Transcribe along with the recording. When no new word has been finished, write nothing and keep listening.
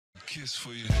kiss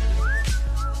for you.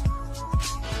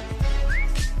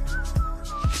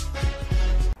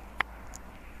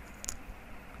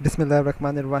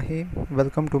 Bismillahirrahmanirrahim.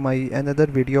 Welcome to my another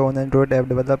video on Android app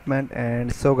development.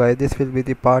 And so guys, this will be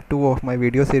the part 2 of my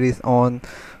video series on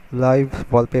live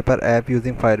wallpaper app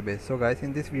using Firebase. So guys,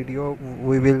 in this video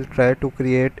we will try to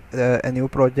create a new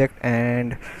project,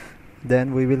 and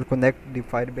then we will connect the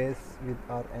Firebase with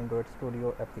our Android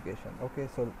Studio application. Okay,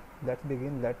 so let's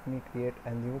begin. Let me create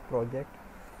a new project.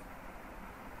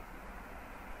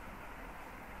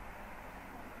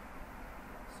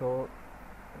 So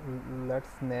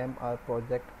let's name our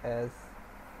project as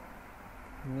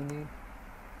mini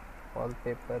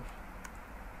wallpaper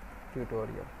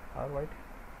tutorial. Alright,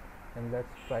 and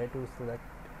let's try to select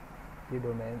the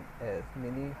domain as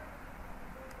mini.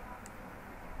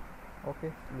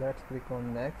 Okay, let's click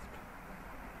on next,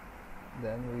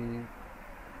 then we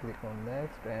click on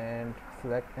next and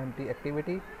select empty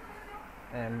activity,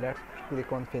 and let's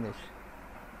click on finish.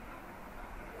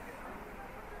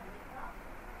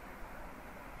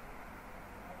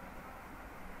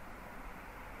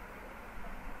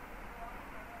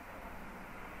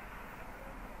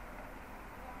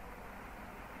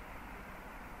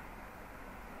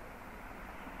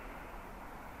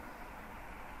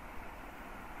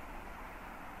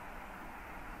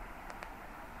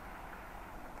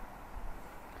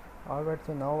 Alright,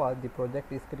 so now the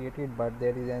project is created, but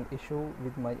there is an issue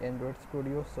with my Android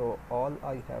Studio. So all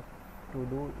I have to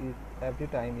do is every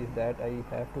time is that I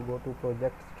have to go to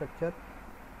project structure,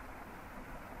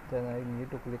 then I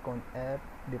need to click on app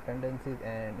dependencies,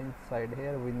 and inside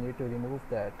here we need to remove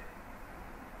that.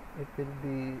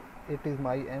 It is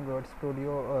my Android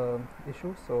Studio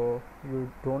issue, so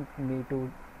you don't need to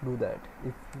do that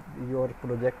if your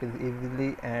project is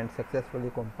easily and successfully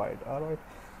compiled. Alright,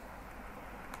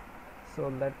 so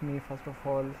let me first of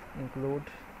all include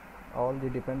all the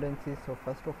dependencies. So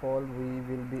first of all, we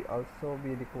will be also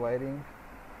be requiring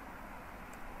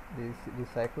this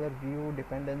recycler view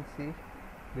dependency,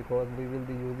 because we will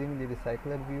be using the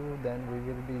recycler view. Then we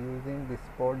will be using the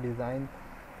sport design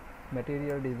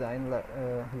material design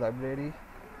library,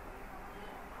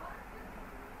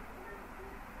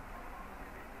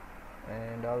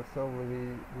 and also we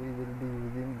will be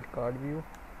using the card view.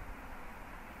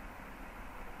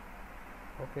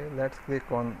 Okay, let's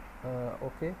click on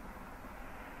OK.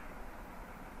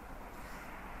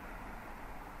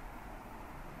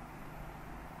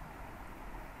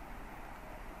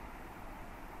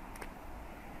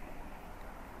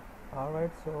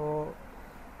 Alright, so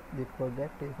the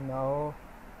project is now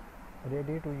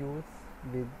ready to use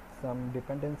with some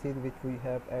dependencies which we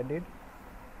have added.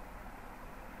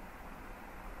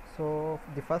 So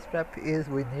the first step is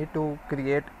we need to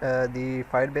create the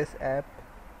Firebase app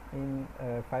in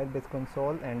Firebase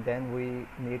console, and then we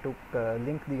need to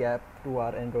link the app to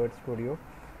our Android Studio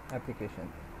application.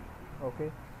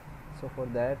 Okay, so for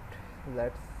that,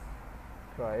 let's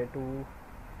try to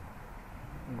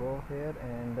go here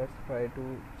and let's try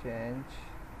to change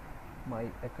my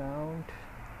account.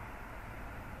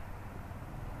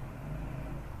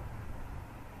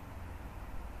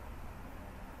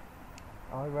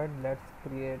 Alright, let's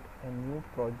create a new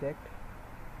project,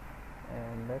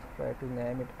 and let's try to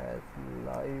name it as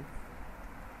live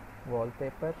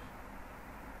wallpaper.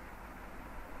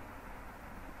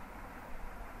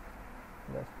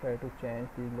 Let's try to change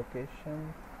the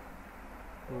location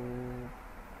to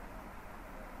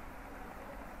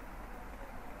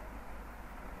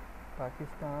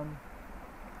Pakistan,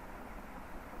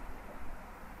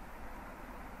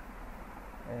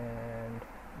 and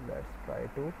let's try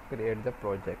to create the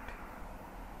project.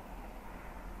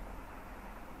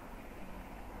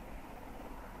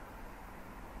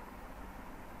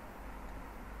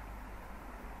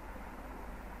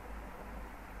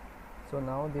 So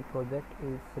now the project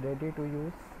is ready to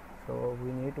use, so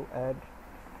we need to add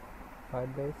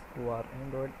Firebase to our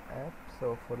Android app.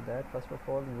 So for that, first of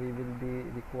all, we will be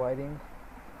requiring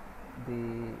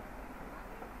the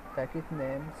package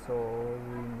name. So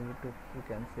we need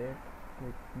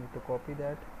to copy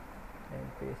that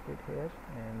and paste it here,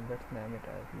 and let's name it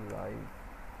as live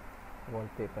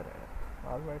wallpaper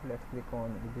app. Alright, let's click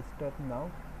on register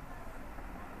now,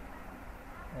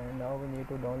 and now we need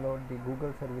to download the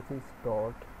Google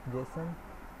services.json.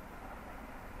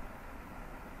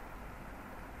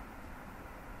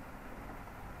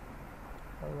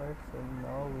 Alright, so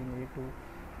now we need to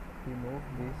remove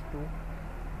these two,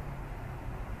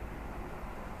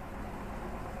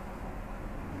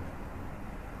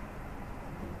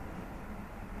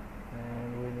 and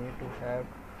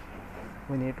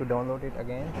we need to download it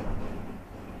again.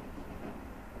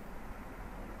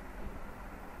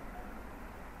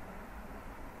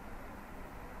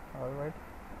 Alright,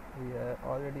 we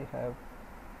already have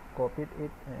copied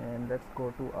it, and let's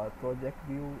go to our project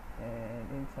view and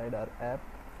inside our app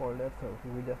folder, so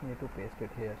we just need to paste it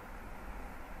here.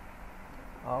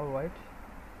 Alright,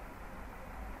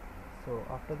 so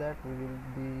after that we will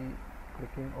be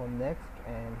clicking on next,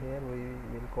 and here we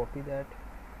will copy that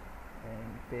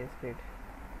and paste it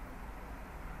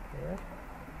here.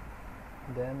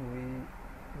 Then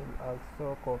we will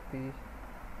also copy,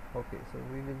 okay, so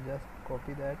we will just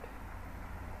copy that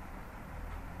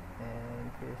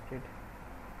and paste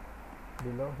it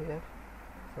below here,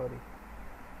 sorry,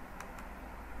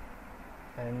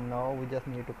 and now we just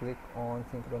need to click on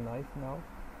synchronize now.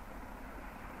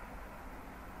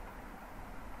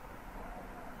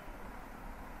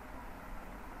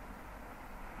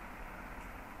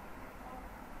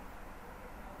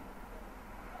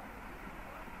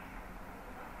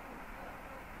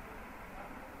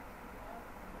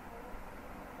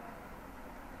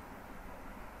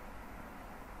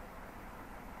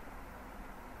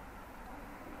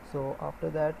 So after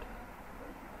that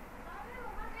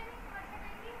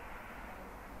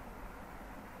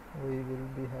we will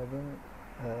be having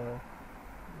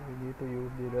we need to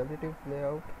use the relative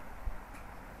layout.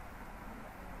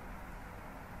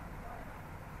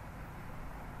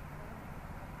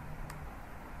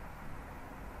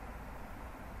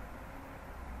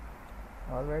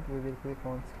 Alright, we will click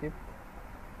on skip,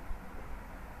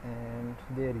 and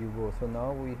there you go. So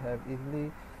now we have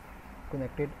easily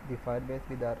connected the Firebase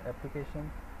with our application.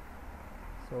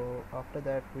 So after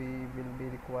that we will be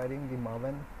requiring the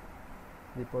Maven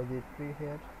repository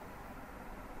here.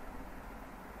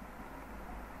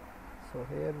 So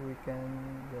here we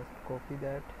can just copy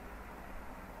that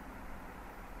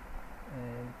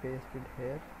and paste it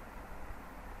here,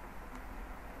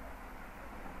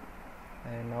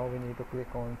 and now we need to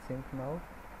click on sync now.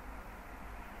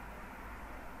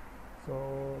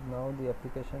 So now the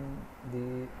application,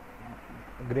 the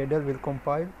Gradle will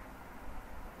compile,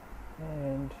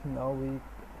 and now we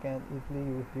can easily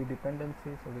use the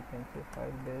dependencies. So we can say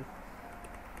Firebase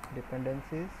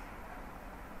dependencies,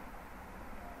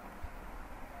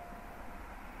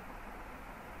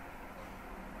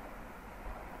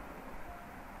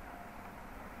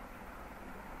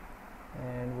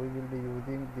 and we will be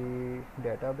using the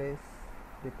database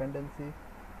dependency.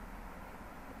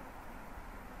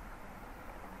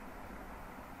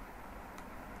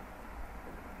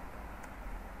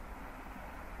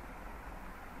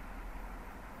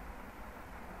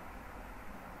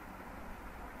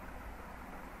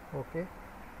 Okay,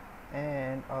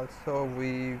 and also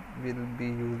we will be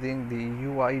using the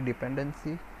UI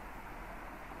dependency.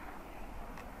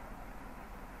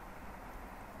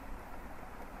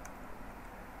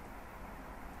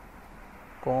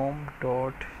 com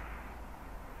dot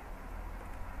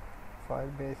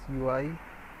Firebase UI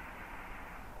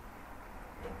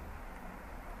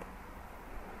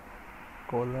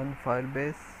colon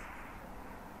Firebase.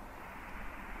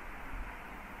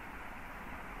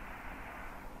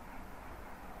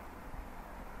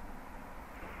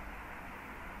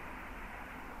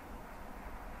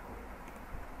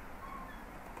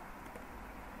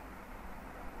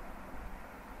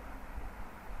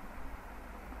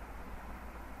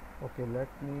 Okay, let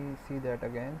me see that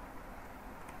again.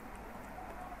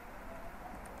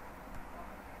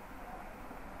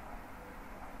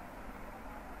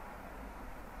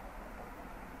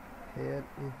 Here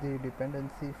is the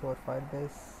dependency for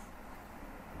Firebase.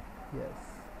 Yes.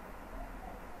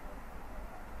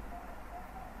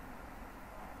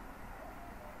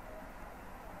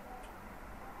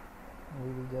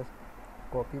 We will just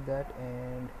copy that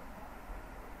and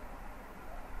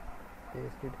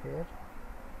paste it here.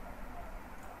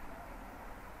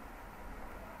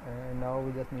 And now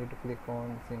we just need to click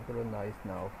on synchronize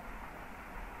now.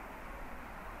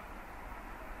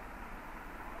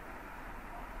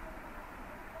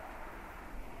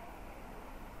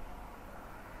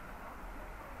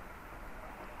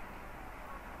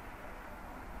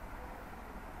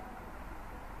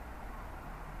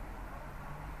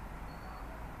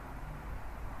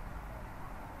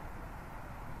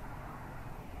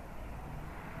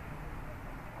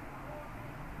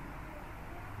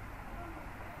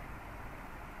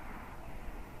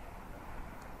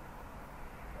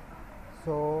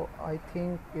 So I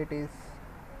think it is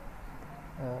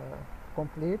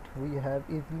complete. We have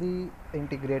easily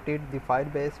integrated the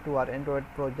Firebase to our Android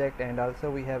project, and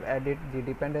also we have added the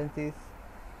dependencies.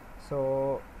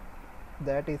 So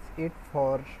that is it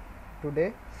for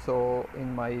today. So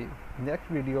in my next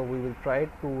video we will try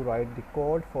to write the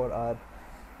code for our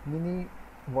mini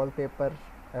wallpaper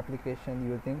application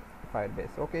using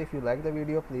Firebase. Okay, if you like the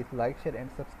video, please like, share and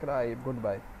subscribe.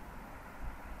 Goodbye.